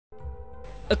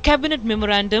A cabinet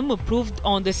memorandum approved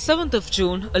on the 7th of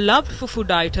June allowed for food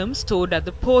items stored at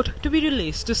the port to be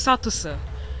released to Sathusa.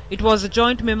 It was a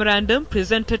joint memorandum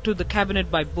presented to the cabinet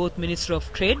by both Minister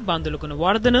of Trade Bandula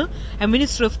Gunawardena and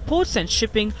Minister of Ports and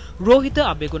Shipping Rohitha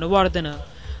Abegunawardena.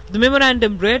 The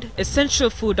memorandum read, essential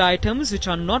food items which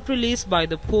are not released by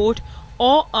the port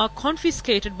or are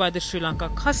confiscated by the Sri Lanka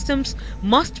Customs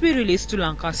must be released to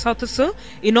Lanka Sathusa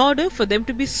in order for them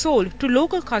to be sold to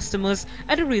local customers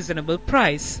at a reasonable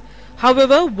price.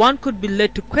 However, one could be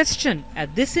led to question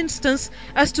at this instance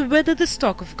as to whether the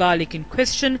stock of garlic in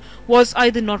question was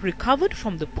either not recovered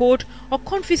from the port or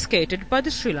confiscated by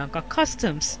the Sri Lanka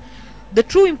Customs. The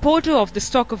true importer of the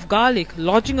stock of garlic,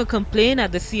 lodging a complaint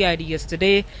at the CID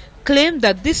yesterday, claimed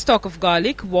that this stock of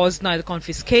garlic was neither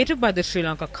confiscated by the Sri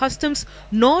Lanka Customs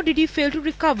nor did he fail to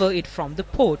recover it from the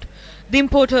port. The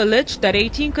importer alleged that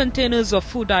 18 containers of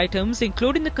food items,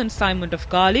 including the consignment of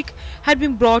garlic, had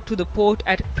been brought to the port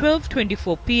at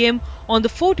 12:24 p.m. on the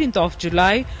 14th of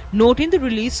July, noting the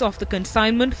release of the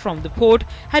consignment from the port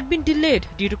had been delayed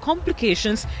due to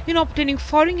complications in obtaining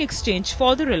foreign exchange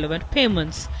for the relevant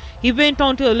payments. He went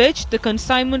on to allege the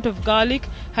consignment of garlic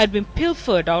had been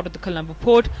pilfered out of the Colombo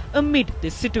port amid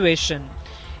this situation.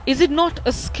 Is it not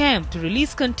a scam to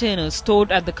release containers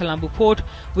stored at the Colombo port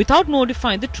without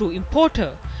notifying the true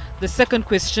importer? The second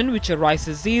question which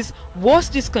arises is,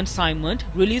 was this consignment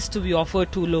released to be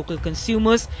offered to local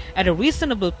consumers at a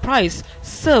reasonable price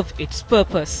serve its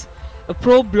purpose? A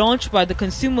probe launched by the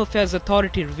Consumer Affairs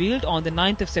Authority revealed on the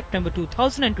 9th of September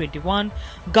 2021,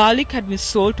 garlic had been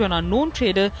sold to an unknown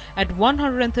trader at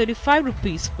 135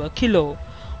 rupees per kilo.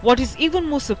 What is even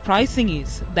more surprising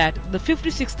is that the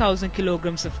 56,000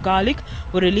 kilograms of garlic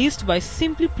were released by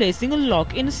simply placing a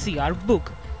lock in a CR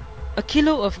book. A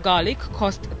kilo of garlic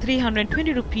cost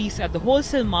 320 rupees at the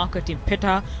wholesale market in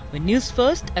Petta when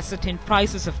Newsfirst ascertained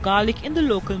prices of garlic in the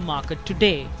local market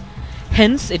today.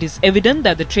 Hence, it is evident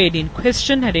that the trade in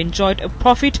question had enjoyed a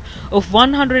profit of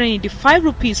 185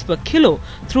 rupees per kilo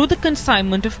through the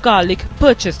consignment of garlic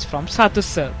purchased from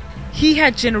Sathusa. He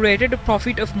had generated a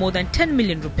profit of more than 10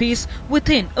 million rupees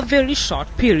within a very short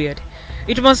period.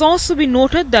 It must also be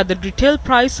noted that the retail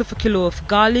price of a kilo of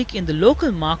garlic in the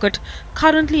local market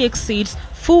currently exceeds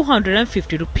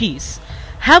 450 rupees.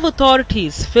 Have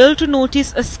authorities failed to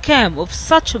notice a scam of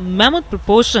such mammoth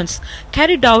proportions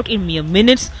carried out in mere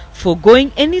minutes,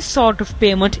 foregoing any sort of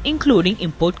payment including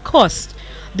import costs?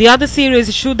 The other serious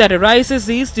issue that arises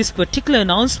is this particular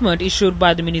announcement issued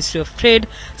by the Ministry of Trade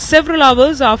several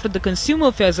hours after the Consumer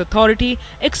Affairs Authority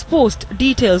exposed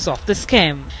details of the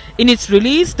scam. In its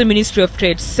release, the Ministry of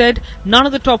Trade said none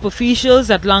of the top officials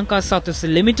at Lanka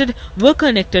Sathusa Limited were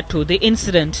connected to the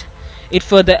incident. It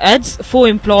further adds 4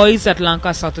 employees at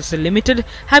Lanka Sathusa Limited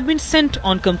have been sent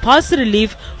on compulsory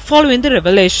leave following the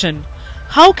revelation.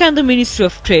 How can the Ministry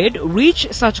of Trade reach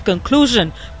such a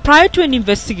conclusion prior to an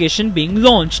investigation being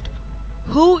launched?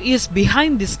 Who is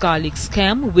behind this garlic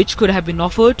scam which could have been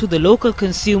offered to the local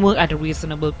consumer at a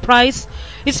reasonable price,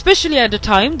 especially at a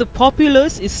time the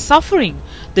populace is suffering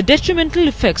the detrimental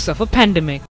effects of a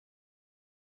pandemic?